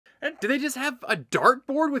And do they just have a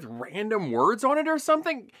dartboard with random words on it or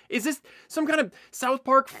something? Is this some kind of South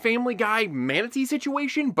Park Family Guy manatee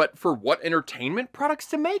situation, but for what entertainment products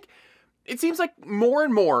to make? It seems like more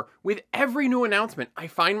and more, with every new announcement, I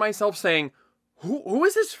find myself saying, who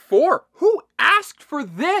is this for? Who asked for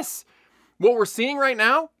this? What we're seeing right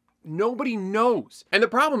now? Nobody knows. And the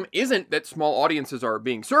problem isn't that small audiences are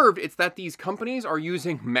being served, it's that these companies are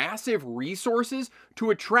using massive resources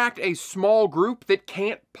to attract a small group that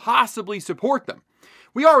can't possibly support them.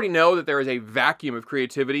 We already know that there is a vacuum of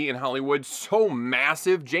creativity in Hollywood so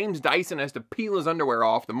massive, James Dyson has to peel his underwear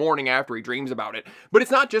off the morning after he dreams about it. But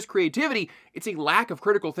it's not just creativity, it's a lack of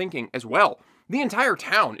critical thinking as well. The entire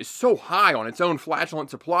town is so high on its own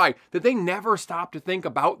flatulent supply that they never stop to think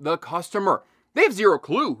about the customer. They have zero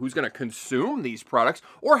clue who's going to consume these products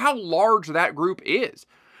or how large that group is.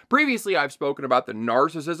 Previously, I've spoken about the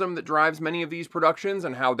narcissism that drives many of these productions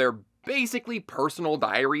and how they're basically personal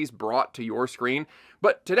diaries brought to your screen.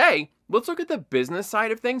 But today, let's look at the business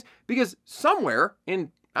side of things, because somewhere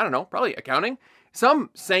in, I don't know, probably accounting, some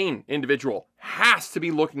sane individual has to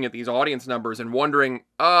be looking at these audience numbers and wondering,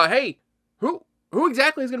 hey, who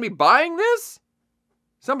exactly is going to be buying this?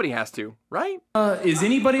 Somebody has to, right? Is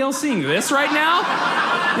anybody else seeing this right now?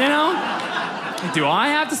 You know? Do I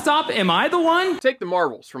have to stop? Am I the one? Take the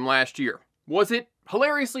Marvels from last year. Was it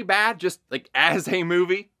hilariously bad, just like as a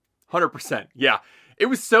movie? 100%, yeah. It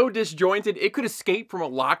was so disjointed, it could escape from a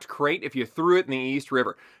locked crate if you threw it in the East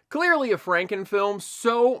River. Clearly a Franken film,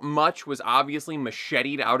 so much was obviously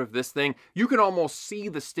macheted out of this thing, you can almost see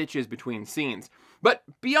the stitches between scenes. But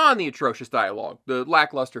beyond the atrocious dialogue, the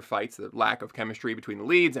lackluster fights, the lack of chemistry between the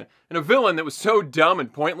leads, and a villain that was so dumb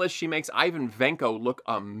and pointless she makes Ivan Vanko look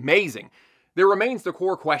amazing, there remains the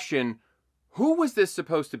core question, who was this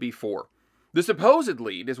supposed to be for? The supposed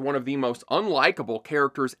lead is one of the most unlikable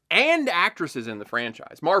characters and actresses in the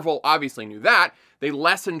franchise. Marvel obviously knew that. They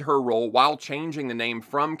lessened her role while changing the name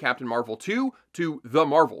from Captain Marvel 2 to The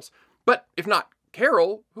Marvels. But if not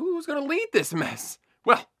Carol, who's going to lead this mess?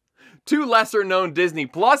 Well, two lesser-known Disney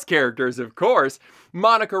Plus characters, of course.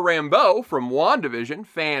 Monica Rambeau from WandaVision,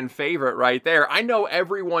 fan favorite right there. I know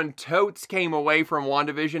everyone totes came away from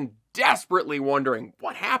WandaVision desperately wondering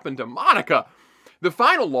what happened to Monica. The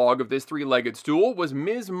final log of this three-legged stool was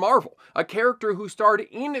Ms. Marvel, a character who starred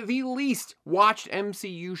in the least watched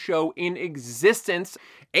MCU show in existence.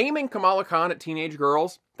 Aiming Kamala Khan at teenage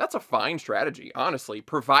girls, that's a fine strategy, honestly,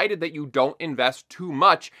 provided that you don't invest too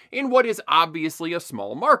much in what is obviously a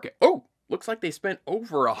small market. Oh, looks like they spent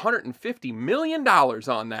over $150 million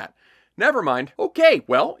on that. Never mind. Okay,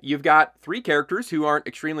 well, you've got three characters who aren't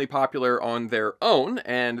extremely popular on their own,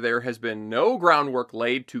 and there has been no groundwork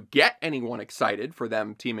laid to get anyone excited for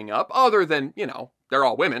them teaming up, other than, you know, they're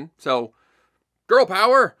all women, so girl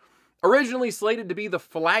power. Originally slated to be the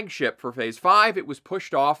flagship for Phase 5, it was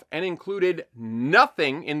pushed off and included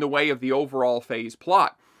nothing in the way of the overall Phase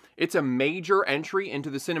plot. It's a major entry into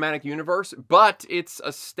the cinematic universe, but it's a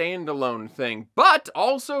standalone thing, but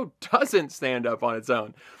also doesn't stand up on its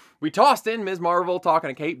own. We tossed in Ms. Marvel talking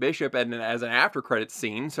to Kate Bishop as an after-credits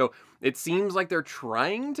scene, so it seems like they're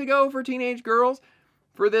trying to go for teenage girls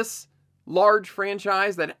for this large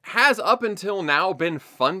franchise that has up until now been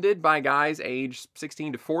funded by guys aged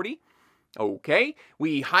 16 to 40. Okay,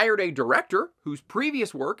 we hired a director whose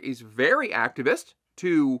previous work is very activist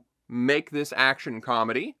to make this action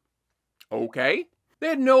comedy. Okay. They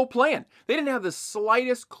had no plan. They didn't have the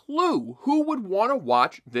slightest clue who would want to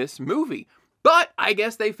watch this movie. But I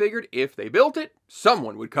guess they figured if they built it,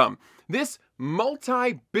 someone would come. This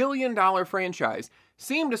multi-billion-dollar franchise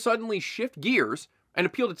seemed to suddenly shift gears and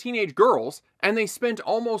appeal to teenage girls, and they spent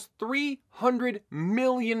almost $300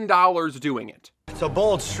 million doing it. It's a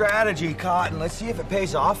bold strategy, Cotton. Let's see if it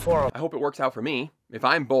pays off for them. I hope it works out for me. If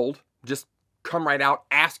I'm bold, just come right out,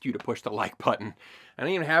 ask you to push the like button. I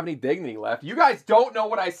don't even have any dignity left. You guys don't know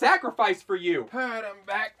what I sacrificed for you. All right, I'm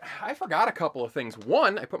back. I forgot a couple of things.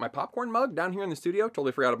 One, I put my popcorn mug down here in the studio.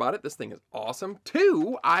 Totally forgot about it. This thing is awesome.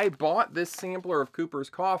 Two, I bought this sampler of Cooper's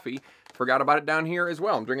coffee. Forgot about it down here as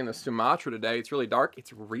well. I'm drinking the Sumatra today. It's really dark.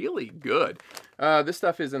 It's really good. This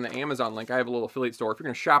stuff is in the Amazon link. I have a little affiliate store. If you're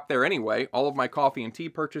going to shop there anyway, all of my coffee and tea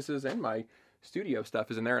purchases and my studio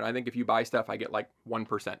stuff is in there, and I think if you buy stuff, I get like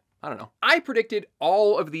 1%. I don't know. I predicted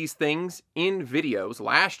all of these things in videos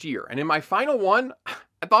last year, and in my final one,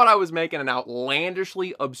 I thought I was making an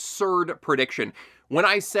outlandishly absurd prediction when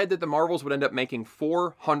I said that the Marvels would end up making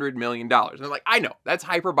 $400 million. And I'm like, I know, that's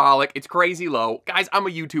hyperbolic, it's crazy low. Guys, I'm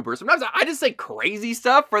a YouTuber. Sometimes I just say crazy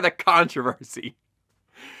stuff for the controversy.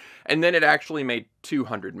 and then it actually made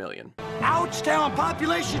 200 million. Ouch, town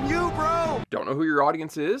population, you, bro! Don't know who your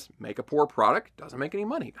audience is, make a poor product, doesn't make any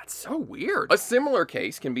money. That's so weird. A similar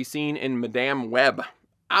case can be seen in Madame Web.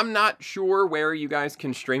 I'm not sure where you guys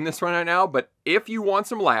can stream this right now, but if you want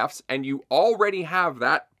some laughs and you already have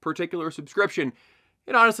that particular subscription,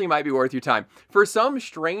 it honestly might be worth your time. For some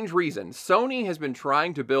strange reason, Sony has been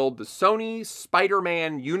trying to build the Sony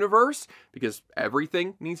Spider-Man Universe, because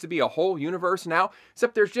everything needs to be a whole universe now,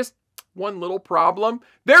 except there's just one little problem.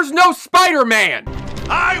 There's no Spider-Man!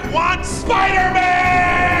 I want Spider-Man!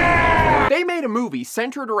 They made a movie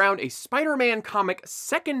centered around a Spider-Man comic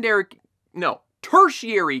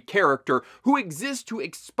tertiary character who exists to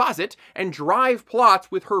exposit and drive plots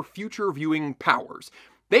with her future viewing powers.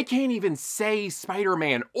 They can't even say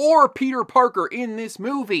Spider-Man or Peter Parker in this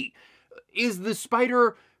movie. Is the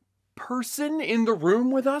Spider person in the room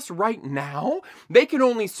with us right now? They can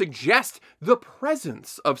only suggest the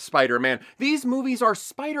presence of Spider-Man. These movies are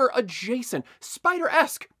spider-adjacent,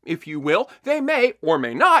 spider-esque, if you will. They may or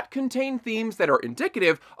may not contain themes that are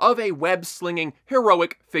indicative of a web-slinging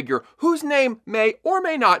heroic figure whose name may or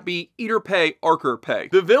may not be Eater Pay Arker Pay.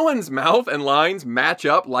 The villain's mouth and lines match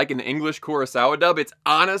up like an English Kurosawa dub. It's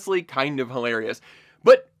honestly kind of hilarious.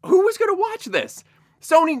 But who was gonna watch this?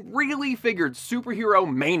 Sony really figured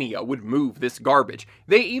superhero mania would move this garbage.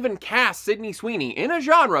 They even cast Sydney Sweeney in a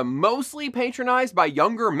genre mostly patronized by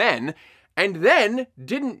younger men, and then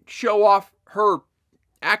didn't show off her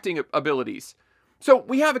acting abilities. So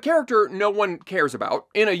we have a character no one cares about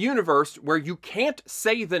in a universe where you can't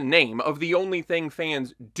say the name of the only thing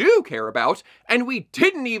fans do care about, and we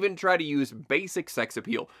didn't even try to use basic sex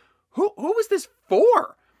appeal. Who was this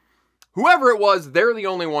for? Whoever it was, they're the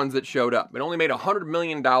only ones that showed up. It only made $100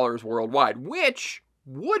 million worldwide, which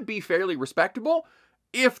would be fairly respectable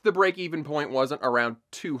if the break-even point wasn't around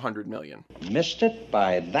 200 million. Missed it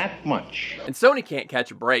by that much. And Sony can't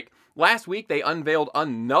catch a break. Last week, they unveiled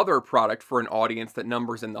another product for an audience that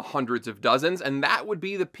numbers in the hundreds of dozens, and that would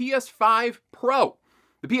be the PS5 Pro.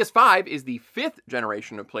 The PS5 is the 5th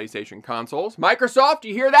generation of PlayStation consoles. Microsoft,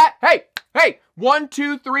 you hear that? Hey, 1,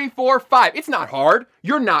 2, 3, 4, 5. It's not hard.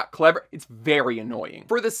 You're not clever. It's very annoying.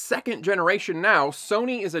 For the 2nd generation now,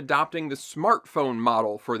 Sony is adopting the smartphone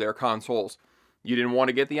model for their consoles. You didn't want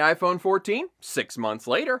to get the iPhone 14? 6 months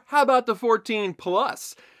later, how about the 14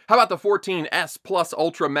 Plus? How about the 14S Plus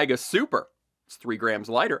Ultra Mega Super? It's 3 grams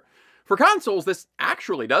lighter. For consoles, this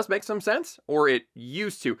actually does make some sense, or it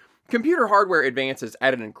used to. Computer hardware advances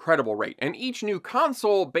at an incredible rate, and each new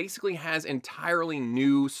console basically has entirely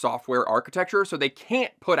new software architecture, so they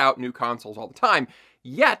can't put out new consoles all the time,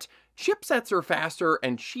 yet chipsets are faster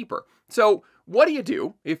and cheaper. So what do you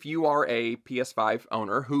do if you are a PS5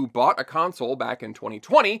 owner who bought a console back in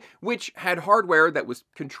 2020, which had hardware that was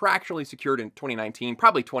contractually secured in 2019,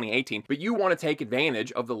 probably 2018, but you want to take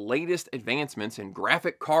advantage of the latest advancements in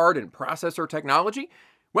graphic card and processor technology?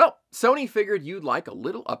 Well, Sony figured you'd like a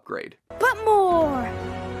little upgrade. But more!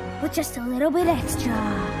 With just a little bit extra.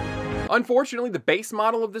 Unfortunately, the base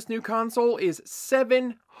model of this new console is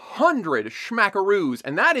 700 schmackaroos,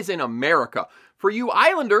 and that is in America. For you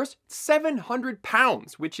Islanders, 700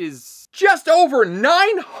 pounds, which is just over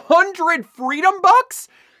 900 freedom bucks?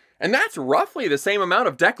 And that's roughly the same amount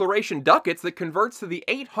of declaration ducats that converts to the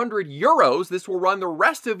 800 euros this will run the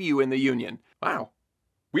rest of you in the Union. Wow.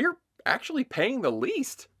 We're actually paying the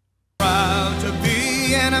least. Proud to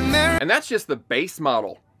be an American. And that's just the base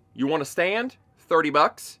model. You want a stand? 30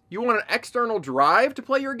 bucks. You want an external drive to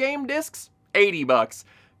play your game discs? 80 bucks.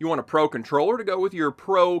 You want a Pro controller to go with your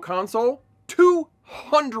Pro console?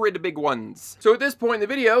 200 big ones. So at this point in the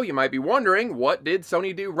video, you might be wondering, what did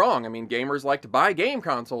Sony do wrong? I mean, gamers like to buy game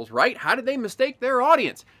consoles, right? How did they mistake their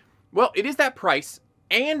audience? Well, it is that price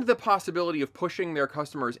and the possibility of pushing their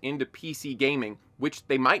customers into PC gaming, which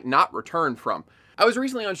they might not return from. I was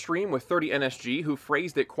recently on stream with 30NSG, who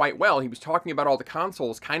phrased it quite well. He was talking about all the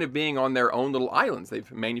consoles kind of being on their own little islands.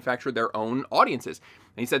 They've manufactured their own audiences.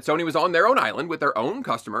 And he said Sony was on their own island with their own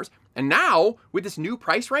customers, and now, with this new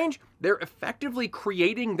price range, they're effectively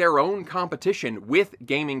creating their own competition with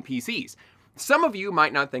gaming PCs. Some of you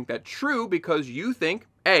might not think that's true because you think,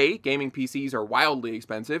 A, gaming PCs are wildly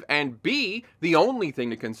expensive, and B, the only thing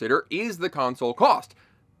to consider is the console cost.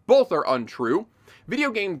 Both are untrue.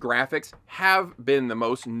 Video game graphics have been the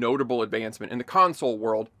most notable advancement in the console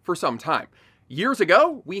world for some time. Years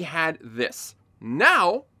ago, we had this.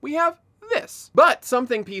 Now, we have this. But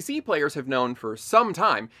something PC players have known for some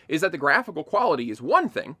time is that the graphical quality is one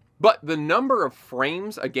thing, but the number of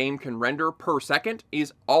frames a game can render per second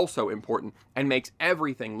is also important and makes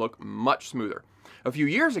everything look much smoother. A few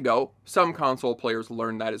years ago, some console players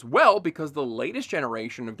learned that as well because the latest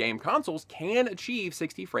generation of game consoles can achieve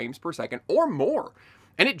 60 frames per second or more.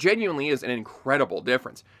 And it genuinely is an incredible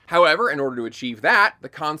difference. However, in order to achieve that, the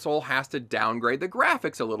console has to downgrade the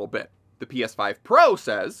graphics a little bit. The PS5 Pro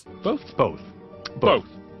says, Both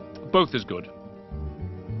is good.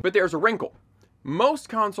 But there's a wrinkle. Most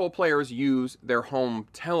console players use their home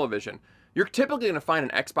television. You're typically going to find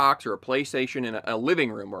an Xbox or a PlayStation in a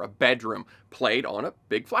living room or a bedroom played on a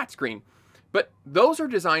big flat screen. But those are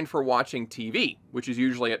designed for watching TV, which is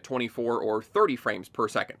usually at 24 or 30 frames per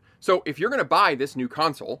second. So if you're going to buy this new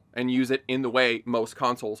console and use it in the way most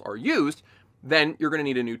consoles are used, then you're going to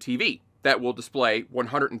need a new TV that will display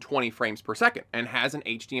 120 frames per second and has an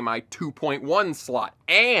HDMI 2.1 slot.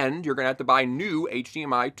 And you're going to have to buy new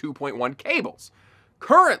HDMI 2.1 cables.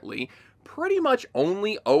 Currently, pretty much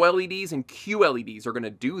only OLEDs and QLEDs are going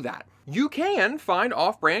to do that. You can find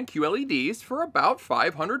off-brand QLEDs for about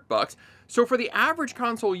 $500. So for the average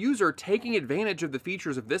console user, taking advantage of the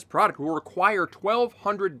features of this product will require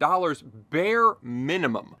 $1,200 bare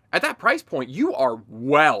minimum. At that price point, you are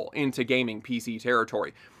well into gaming PC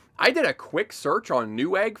territory. I did a quick search on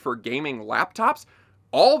Newegg for gaming laptops.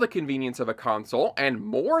 All the convenience of a console and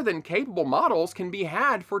more than capable models can be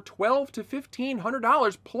had for $1,200 to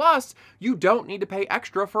 $1,500, plus you don't need to pay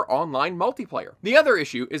extra for online multiplayer. The other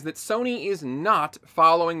issue is that Sony is not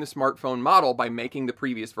following the smartphone model by making the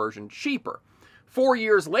previous version cheaper. 4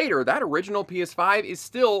 years later, that original PS5 is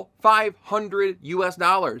still $500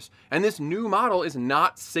 US, and this new model is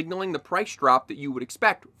not signaling the price drop that you would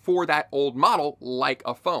expect for that old model like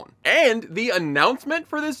a phone. And the announcement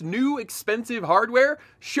for this new expensive hardware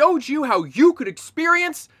showed you how you could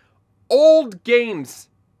experience old games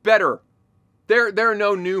better. There are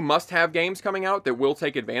no new must-have games coming out that will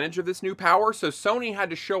take advantage of this new power, so Sony had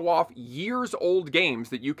to show off years-old games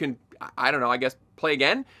that you can, I don't know, I guess play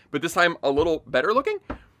again, but this time a little better looking.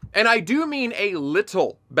 And I do mean a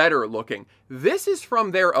little better looking. This is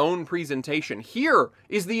from their own presentation. Here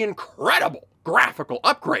is the incredible graphical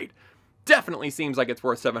upgrade. Definitely seems like it's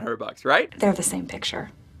worth $700, right? They're the same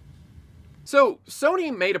picture. So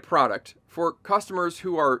Sony made a product for customers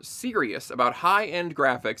who are serious about high-end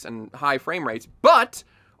graphics and high frame rates, but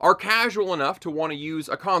are casual enough to want to use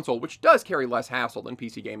a console, which does carry less hassle than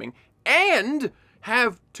PC gaming, and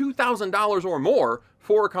have $2,000 or more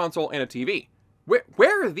for a console and a TV.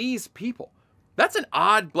 Where are these people? That's an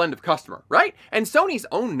odd blend of customer, right? And Sony's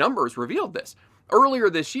own numbers revealed this. Earlier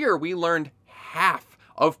this year, we learned half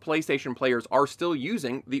of PlayStation players are still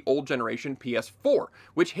using the old generation PS4,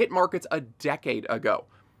 which hit markets a decade ago.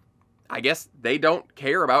 I guess they don't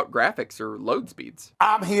care about graphics or load speeds.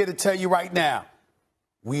 I'm here to tell you right now,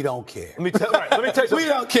 we don't care. Let me tell you We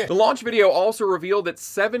don't care. The launch video also revealed that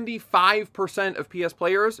 75% of PS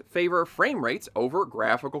players favor frame rates over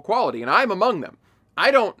graphical quality, and I'm among them.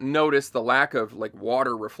 I don't notice the lack of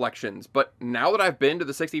water reflections, but now that I've been to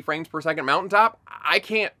the 60 frames per second mountaintop, I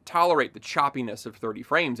can't tolerate the choppiness of 30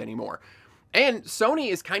 frames anymore. And Sony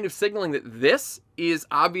is kind of signaling that this is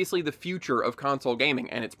obviously the future of console gaming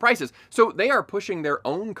and its prices, so they are pushing their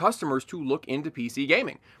own customers to look into PC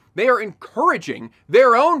gaming. They are encouraging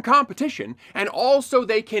their own competition, and also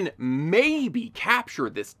they can maybe capture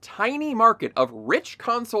this tiny market of rich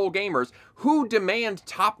console gamers who demand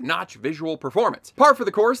top-notch visual performance. Par for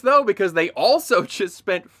the course, though, because they also just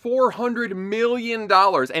spent $400 million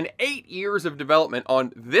and 8 years of development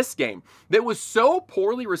on this game that was so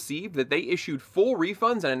poorly received that they issued full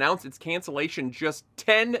refunds and announced its cancellation just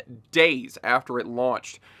 10 days after it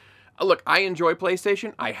launched. Look, I enjoy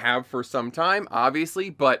PlayStation. I have for some time, obviously,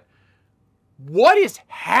 but what is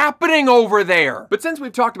happening over there? But since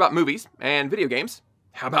we've talked about movies and video games,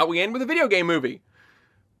 how about we end with a video game movie?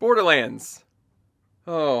 Borderlands.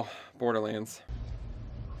 Oh, Borderlands.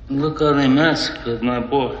 Look how they mess with my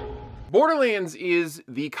boy. Borderlands is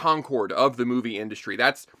the Concorde of the movie industry.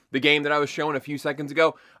 That's the game that I was showing a few seconds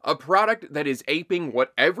ago. A product that is aping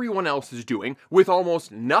what everyone else is doing with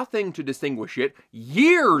almost nothing to distinguish it,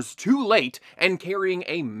 years too late, and carrying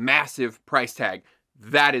a massive price tag.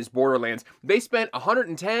 That is Borderlands. They spent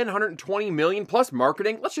 $110, $120 million plus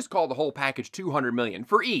marketing. Let's just call the whole package $200 million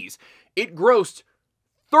for ease. It grossed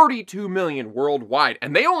 $32 million worldwide,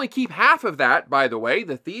 and they only keep half of that, by the way.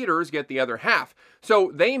 The theaters get the other half. So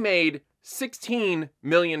they made $16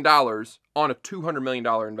 million on a $200 million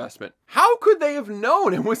investment. How could they have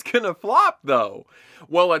known it was gonna flop, though?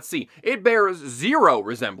 Well, let's see. It bears zero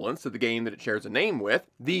resemblance to the game that it shares a name with.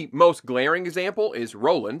 The most glaring example is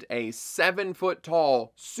Roland, a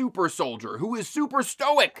 7-foot-tall super soldier who is super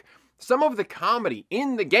stoic. Some of the comedy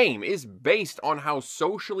in the game is based on how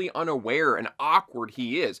socially unaware and awkward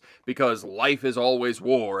he is, because life is always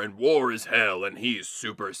war, and war is hell, and he's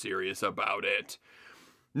super serious about it.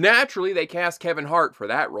 Naturally, they cast Kevin Hart for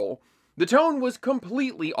that role. The tone was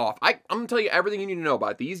completely off. I'm going to tell you everything you need to know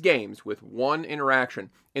about these games with one interaction.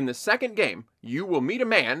 In the second game, you will meet a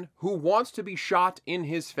man who wants to be shot in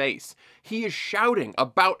his face. He is shouting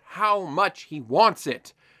about how much he wants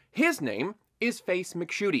it. His name is Face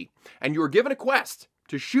McShooty, and you are given a quest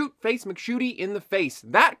to shoot Face McShooty in the face.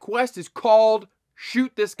 That quest is called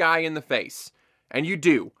Shoot This Guy in the Face. And you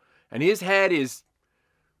do. And his head is...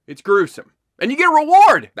 it's gruesome. And you get a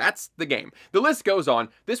reward! That's the game. The list goes on.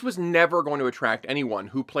 This was never going to attract anyone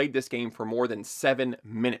who played this game for more than 7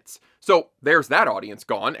 minutes. So there's that audience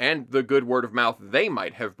gone, and the good word of mouth they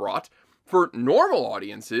might have brought. For normal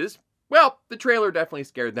audiences, well, the trailer definitely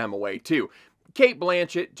scared them away too. Cate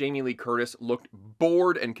Blanchett, Jamie Lee Curtis looked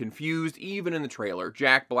bored and confused even in the trailer.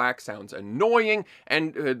 Jack Black sounds annoying,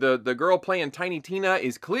 and the girl playing Tiny Tina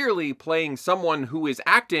is clearly playing someone who is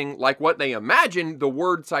acting like what they imagine the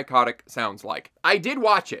word psychotic sounds like. I did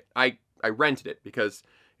watch it. I rented it because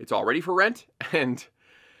it's all ready for rent, and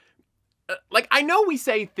like, I know we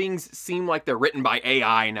say things seem like they're written by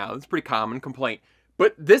AI now. It's a pretty common complaint,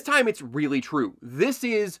 but this time it's really true. This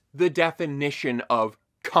is the definition of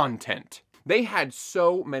content. They had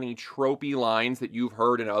so many tropey lines that you've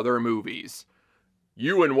heard in other movies.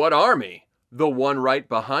 You in what army? The one right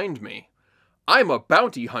behind me. I'm a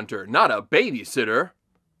bounty hunter, not a babysitter.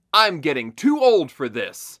 I'm getting too old for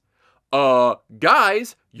this.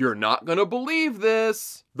 Guys, you're not gonna believe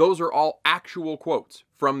this. Those are all actual quotes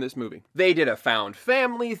from this movie. They did a found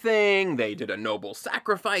family thing, they did a noble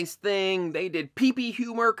sacrifice thing, they did pee-pee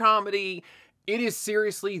humor comedy. It is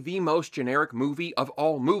seriously the most generic movie of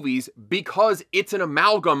all movies because it's an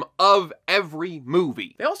amalgam of every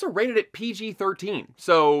movie. They also rated it PG-13,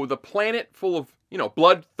 so the planet full of,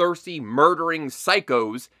 bloodthirsty, murdering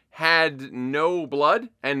psychos had no blood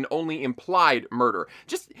and only implied murder.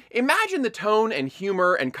 Just imagine the tone and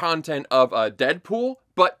humor and content of Deadpool,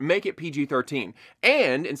 but make it PG-13.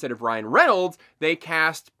 And instead of Ryan Reynolds, they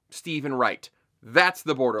cast Stephen Wright. That's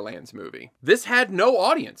the Borderlands movie. This had no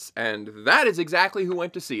audience, and that is exactly who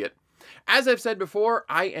went to see it. As I've said before,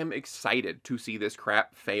 I am excited to see this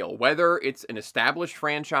crap fail. Whether it's an established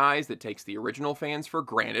franchise that takes the original fans for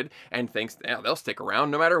granted and thinks they'll stick around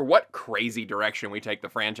no matter what crazy direction we take the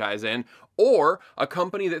franchise in, or a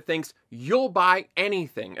company that thinks you'll buy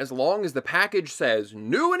anything as long as the package says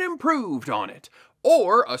new and improved on it,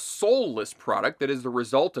 or a soulless product that is the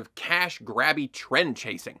result of cash-grabby trend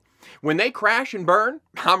chasing. When they crash and burn,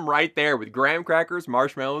 I'm right there with graham crackers,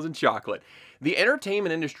 marshmallows, and chocolate. The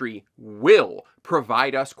entertainment industry will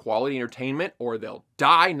provide us quality entertainment or they'll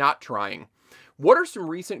die not trying. What are some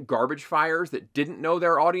recent garbage fires that didn't know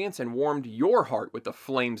their audience and warmed your heart with the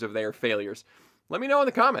flames of their failures? Let me know in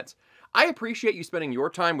the comments. I appreciate you spending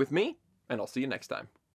your time with me, and I'll see you next time.